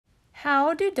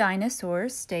How Do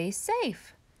Dinosaurs Stay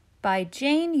Safe? By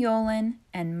Jane Yolen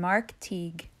and Mark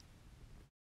Teague.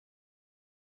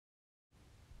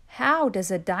 How does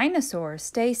a dinosaur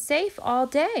stay safe all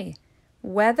day,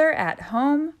 whether at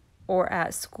home or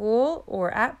at school or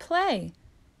at play?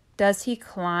 Does he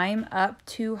climb up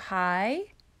too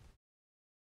high?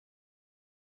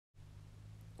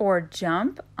 Or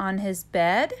jump on his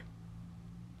bed?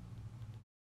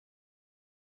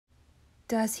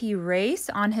 Does he race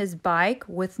on his bike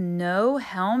with no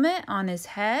helmet on his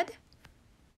head?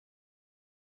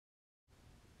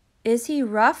 Is he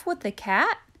rough with the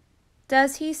cat?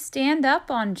 Does he stand up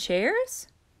on chairs?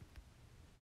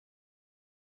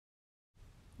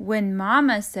 When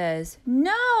Mama says,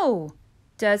 "No!"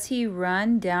 does he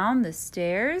run down the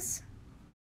stairs?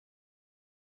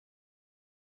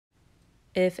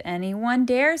 If anyone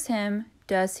dares him,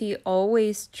 does he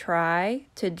always try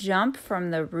to jump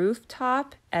from the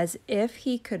rooftop as if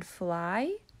he could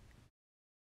fly?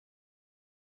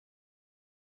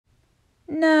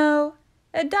 No,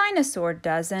 a dinosaur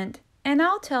doesn't, and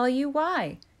I'll tell you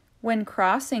why. When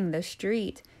crossing the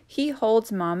street, he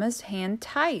holds Mama's hand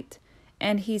tight,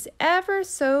 and he's ever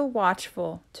so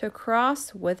watchful to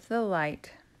cross with the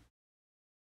light.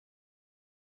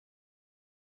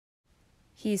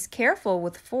 He's careful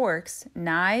with forks,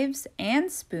 knives,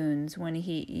 and spoons when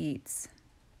he eats.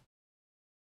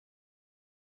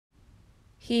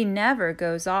 He never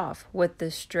goes off with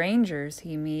the strangers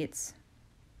he meets.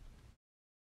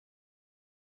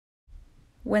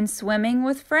 When swimming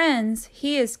with friends,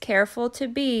 he is careful to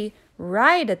be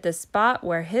right at the spot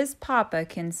where his papa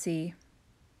can see.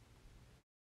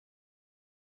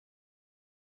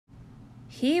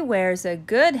 He wears a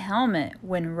good helmet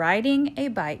when riding a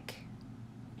bike,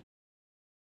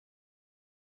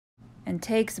 and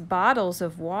takes bottles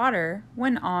of water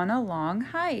when on a long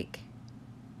hike.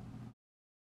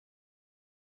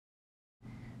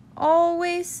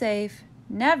 Always safe,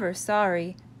 never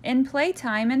sorry, in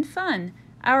playtime and fun,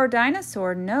 our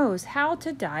dinosaur knows how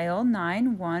to dial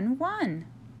 911.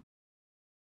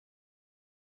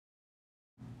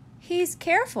 He's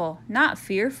careful, not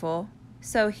fearful,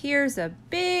 so here's a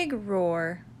big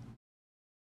roar.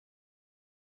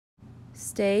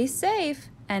 Stay safe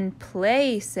and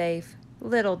play safe,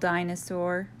 little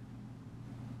dinosaur.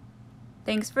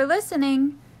 Thanks for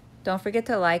listening. Don't forget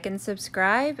to like and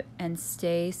subscribe, and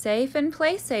stay safe and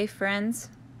play safe, friends.